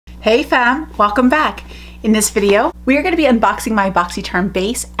Hey fam, welcome back. In this video, we are going to be unboxing my BoxyCharm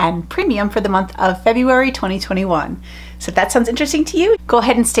base and premium for the month of February 2021. So if that sounds interesting to you, go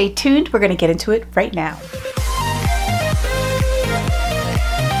ahead and stay tuned. We're going to get into it right now.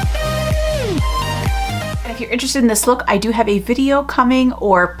 And if you're interested in this look, I do have a video coming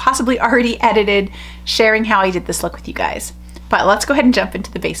or possibly already edited sharing how I did this look with you guys. But let's go ahead and jump into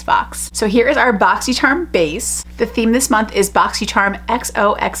the base box. So here is our BoxyCharm base. The theme this month is BoxyCharm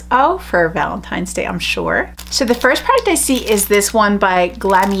XOXO for Valentine's Day, I'm sure. So the first product I see is this one by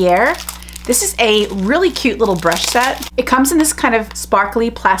Glamierre. This is a really cute little brush set. It comes in this kind of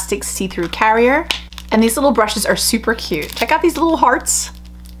sparkly plastic see-through carrier. And these little brushes are super cute. Check out these little hearts.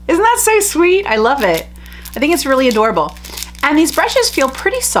 Isn't that so sweet? I love it. I think it's really adorable. And these brushes feel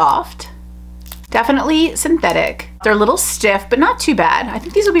pretty soft. Definitely synthetic. They're a little stiff, but not too bad. I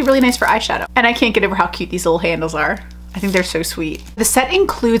think these will be really nice for eyeshadow. And I can't get over how cute these little handles are. I think they're so sweet. The set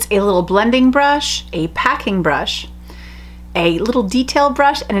includes a little blending brush, a packing brush, a little detail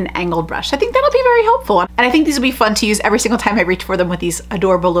brush, and an angled brush. I think that'll be very helpful. And I think these will be fun to use every single time I reach for them with these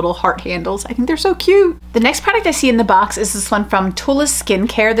adorable little heart handles. I think they're so cute. The next product I see in the box is this one from Tula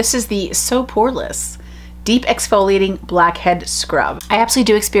Skincare. This is the So Poreless Deep Exfoliating Blackhead Scrub. I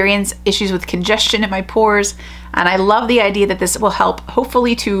absolutely do experience issues with congestion in my pores, and I love the idea that this will help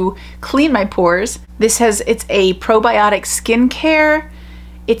hopefully to clean my pores. It's a probiotic skincare.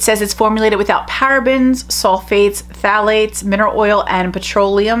 It says it's formulated without parabens, sulfates, phthalates, mineral oil, and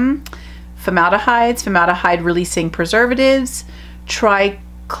petroleum formaldehydes, formaldehyde releasing preservatives,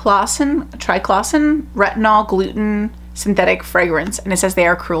 triclosan, retinol, gluten, synthetic fragrance, and it says they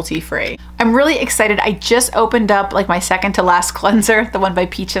are cruelty-free. I'm really excited. I just opened up like my second to last cleanser, the one by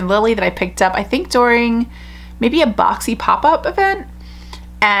Peach and Lily that I picked up, I think during maybe a Boxy pop-up event,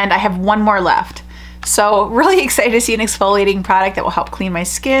 and I have one more left. So really excited to see an exfoliating product that will help clean my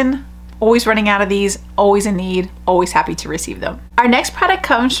skin. Always running out of these, always in need, always happy to receive them. Our next product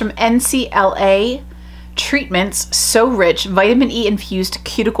comes from NCLA Treatments So Rich Vitamin E Infused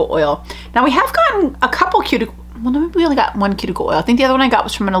Cuticle Oil. Now we have gotten a couple well, maybe we only got one cuticle oil. I think the other one I got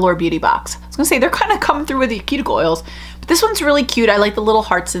was from an Allure Beauty box. I was gonna say, they're kind of coming through with the cuticle oils, but this one's really cute. I like the little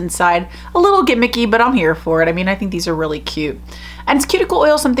hearts inside. A little gimmicky, but I'm here for it. I mean, I think these are really cute. And it's cuticle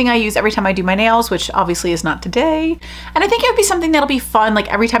oil, something I use every time I do my nails, which obviously is not today. And I think it would be something that'll be fun.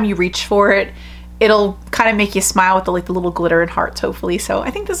 Like every time you reach for it, it'll kind of make you smile with the little glitter and hearts, hopefully. So I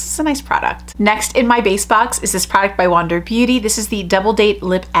think this is a nice product. Next in my base box is this product by Wander Beauty. This is the Double Date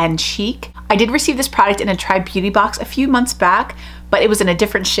Lip and Cheek. I did receive this product in a Try Beauty box a few months back, but it was in a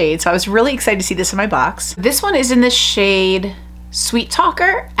different shade. So I was really excited to see this in my box. This one is in the shade Sweet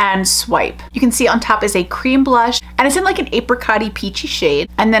Talker and Swipe. You can see on top is a cream blush, and it's in like an apricot-y peachy shade.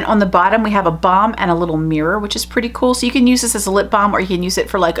 And then on the bottom we have a balm and a little mirror, which is pretty cool. So you can use this as a lip balm, or you can use it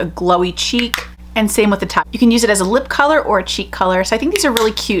for like a glowy cheek. And same with the top. You can use it as a lip color or a cheek color. So I think these are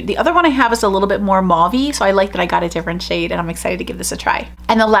really cute. The other one I have is a little bit more mauve-y, so I like that I got a different shade, and I'm excited to give this a try.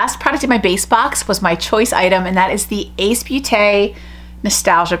 And the last product in my base box was my choice item, and that is the Beaute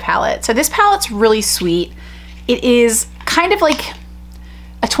Nostalgia palette. So this palette's really sweet. It is kind of like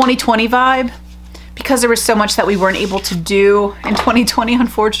a 2020 vibe, because there was so much that we weren't able to do in 2020,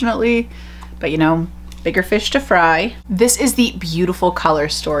 unfortunately. But you know, bigger fish to fry. This is the Beautiful Color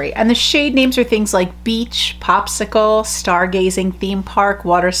Story, and the shade names are things like beach, popsicle, stargazing, theme park,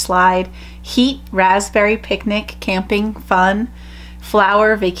 water slide, heat, raspberry, picnic, camping, fun,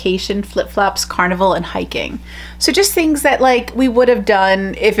 flower, vacation, flip-flops, carnival, and hiking. So just things that like we would have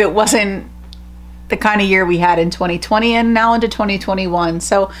done if it wasn't the kind of year we had in 2020 and now into 2021.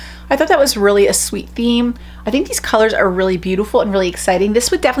 So I thought that was really a sweet theme. I think these colors are really beautiful and really exciting. This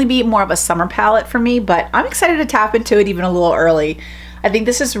would definitely be more of a summer palette for me, but I'm excited to tap into it even a little early. I think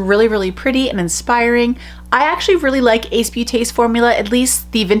this is really, really pretty and inspiring. I actually really like Beaute's formula, at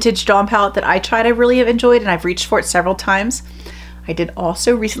least the Vintage Dawn palette that I tried I really have enjoyed, and I've reached for it several times. I did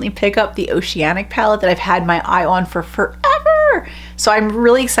also recently pick up the Oceanic palette that I've had my eye on for forever. So I'm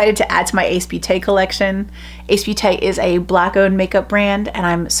really excited to add to my Beaute collection. Beaute is a Black-owned makeup brand, and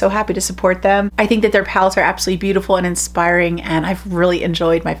I'm so happy to support them. I think that their palettes are absolutely beautiful and inspiring, and I've really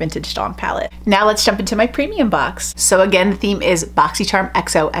enjoyed my Vintage Dawn palette. Now let's jump into my premium box. So again, the theme is BoxyCharm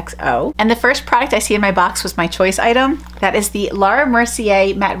XOXO. And the first product I see in my box was my choice item. That is the Laura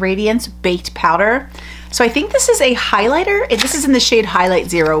Mercier Matte Radiance Baked Powder. So I think this is a highlighter. This is in the shade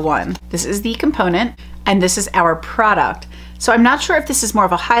Highlight 01. This is the component, and this is our product. So I'm not sure if this is more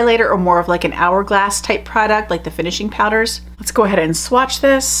of a highlighter or more of like an hourglass type product, like the finishing powders. Let's go ahead and swatch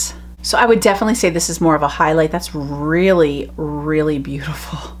this. So I would definitely say this is more of a highlight. That's really, really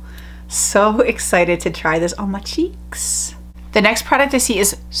beautiful. So excited to try this on my cheeks. The next product I see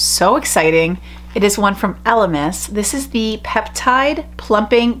is so exciting. It is one from Elemis. This is the Peptide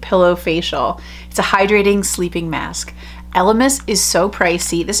Plumping Pillow Facial. It's a hydrating sleeping mask. Elemis is so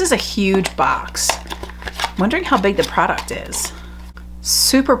pricey. This is a huge box. I'm wondering how big the product is.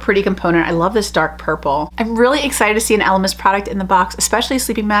 Super pretty component. I love this dark purple. I'm really excited to see an Elemis product in the box, especially a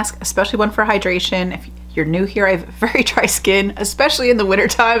sleeping mask, especially one for hydration. If you're new here, I have very dry skin, especially in the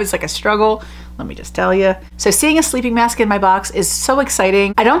wintertime. It's like a struggle, let me just tell you. So seeing a sleeping mask in my box is so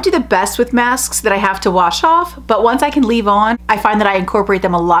exciting. I don't do the best with masks that I have to wash off, but once I can leave on, I find that I incorporate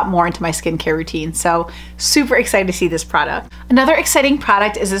them a lot more into my skincare routine. So super excited to see this product. Another exciting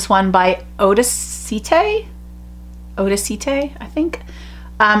product is this one by Odacite, I think.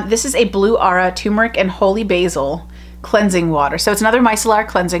 This is a Blue Aura Turmeric and Holy Basil cleansing water. So it's another micellar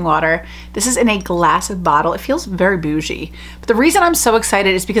cleansing water. This is in a glass bottle. It feels very bougie. But the reason I'm so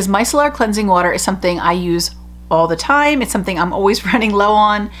excited is because micellar cleansing water is something I use all the time. It's something I'm always running low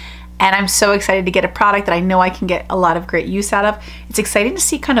on. And I'm so excited to get a product that I know I can get a lot of great use out of. It's exciting to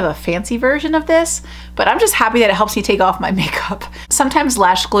see kind of a fancy version of this, but I'm just happy that it helps me take off my makeup. Sometimes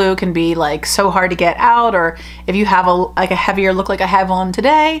lash glue can be like so hard to get out, or if you have a heavier look like I have on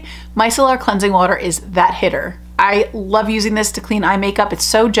today, micellar cleansing water is that hitter. I love using this to clean eye makeup. It's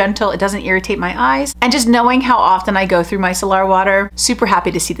so gentle, it doesn't irritate my eyes. And just knowing how often I go through micellar water, super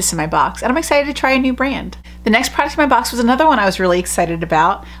happy to see this in my box. And I'm excited to try a new brand. The next product in my box was another one I was really excited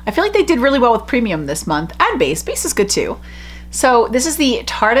about. I feel like they did really well with premium this month, and base. Base is good too. So this is the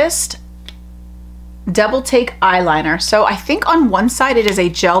Tarte Double Take Eyeliner. So I think on one side it is a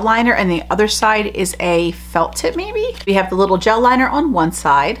gel liner and the other side is a felt tip maybe. We have the little gel liner on one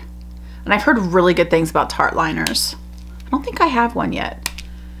side. And I've heard really good things about Tarte liners. I don't think I have one yet.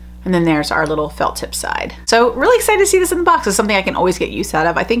 And then there's our little felt tip side. So really excited to see this in the box. It's something I can always get use out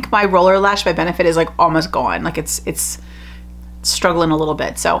of. I think my roller lash by Benefit is like almost gone. Like it's struggling a little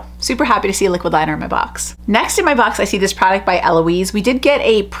bit. So super happy to see a liquid liner in my box. Next in my box, I see this product by Eloise. We did get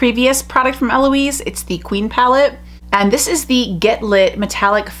a previous product from Eloise. It's the Queen palette. And this is the Get Lit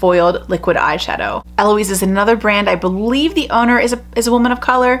Metallic Foiled Liquid Eyeshadow. Eloise is another brand. I believe the owner is a woman of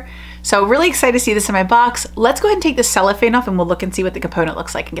color. So really excited to see this in my box. Let's go ahead and take the cellophane off and we'll look and see what the component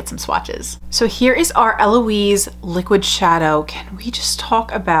looks like and get some swatches. So here is our Eloise liquid shadow. Can we just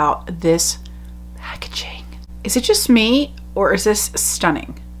talk about this packaging? Is it just me or is this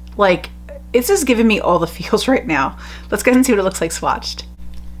stunning? Like, it's just giving me all the feels right now. Let's go ahead and see what it looks like swatched.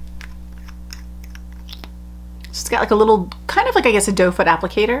 So it's got like a little, kind of like, I guess, a doe foot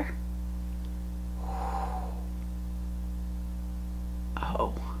applicator.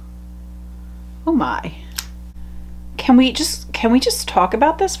 Oh my. Can we just talk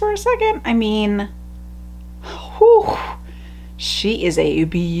about this for a second? I mean, whew, she is a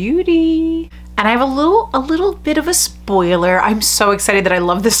beauty. And I have a little bit of a spoiler. I'm so excited that I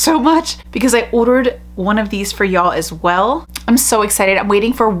love this so much because I ordered one of these for y'all as well. I'm so excited. I'm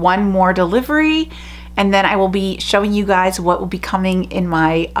waiting for one more delivery and then I will be showing you guys what will be coming in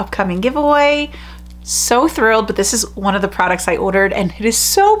my upcoming giveaway. So thrilled, but this is one of the products I ordered and it is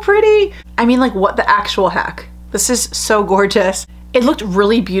so pretty. I mean, like, what the actual heck? This is so gorgeous. It looked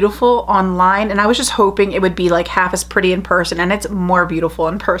really beautiful online and I was just hoping it would be like half as pretty in person, and it's more beautiful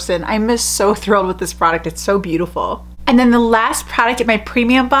in person. I'm just so thrilled with this product. It's so beautiful. And then the last product in my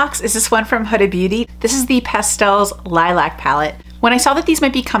premium box is this one from Huda Beauty. This is the Pastels Lilac Palette. When I saw that these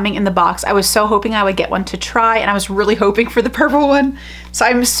might be coming in the box, I was so hoping I would get one to try, and I was really hoping for the purple one. So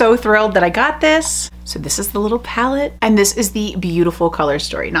I'm so thrilled that I got this. So this is the little palette, and this is the beautiful color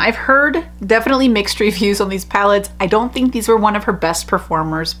story. Now I've heard definitely mixed reviews on these palettes. I don't think these were one of her best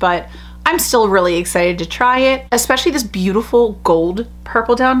performers, but I'm still really excited to try it, especially this beautiful gold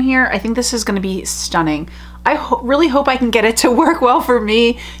purple down here. I think this is gonna be stunning. I really hope I can get it to work well for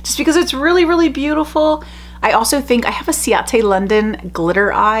me, just because it's really, really beautiful. I also think I have a Ciate London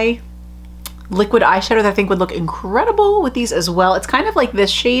glitter eye liquid eyeshadow that I think would look incredible with these as well. It's kind of like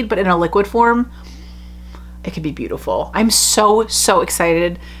this shade, but in a liquid form. It could be beautiful. I'm so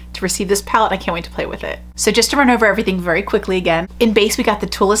excited to receive this palette. I can't wait to play with it. So just to run over everything very quickly again. In base, we got the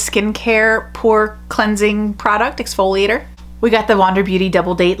Tula Skincare Pore Cleansing Product Exfoliator. We got the Wander Beauty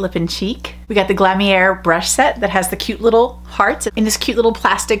Double Date Lip and Cheek. We got the Glamierre brush set that has the cute little hearts in this cute little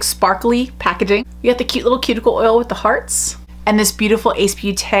plastic sparkly packaging. We got the cute little cuticle oil with the hearts and this beautiful Ace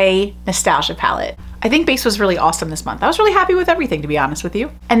Beaute Nostalgia palette. I think base was really awesome this month. I was really happy with everything, to be honest with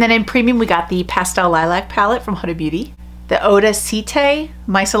you. And then in premium, we got the Pastel Lilac palette from Huda Beauty, the Odacite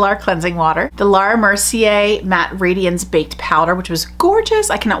Micellar Cleansing Water, the Laura Mercier Matte Radiance Baked Powder, which was gorgeous.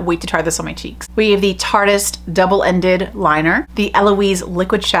 I cannot wait to try this on my cheeks. We have the Tarte Double-Ended Liner, the Eloise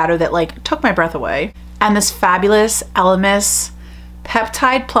Liquid Shadow that like took my breath away, and this fabulous Elemis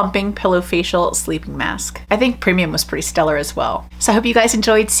Peptide Plumping Pillow Facial Sleeping Mask. I think Premium was pretty stellar as well. So I hope you guys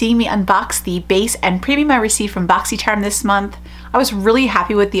enjoyed seeing me unbox the base and Premium I received from BoxyCharm this month. I was really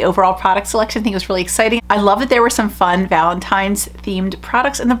happy with the overall product selection. I think it was really exciting. I love that there were some fun Valentine's themed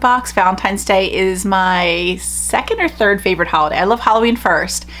products in the box. Valentine's Day is my second or third favorite holiday. I love Halloween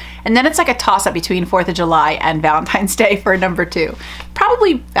first, and then it's like a toss-up between 4th of July and Valentine's Day for number 2.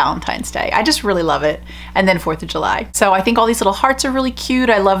 Probably Valentine's Day. I just really love it. And then 4th of July. So I think all these little hearts are really cute.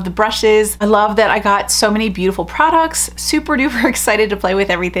 I love the brushes. I love that I got so many beautiful products. Super duper excited to play with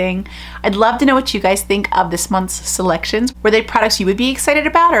everything. I'd love to know what you guys think of this month's selections. Were they products you would be excited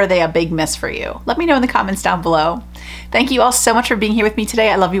about, or are they a big miss for you? Let me know in the comments down below. Thank you all so much for being here with me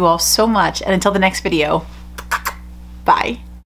today. I love you all so much. And until the next video, bye.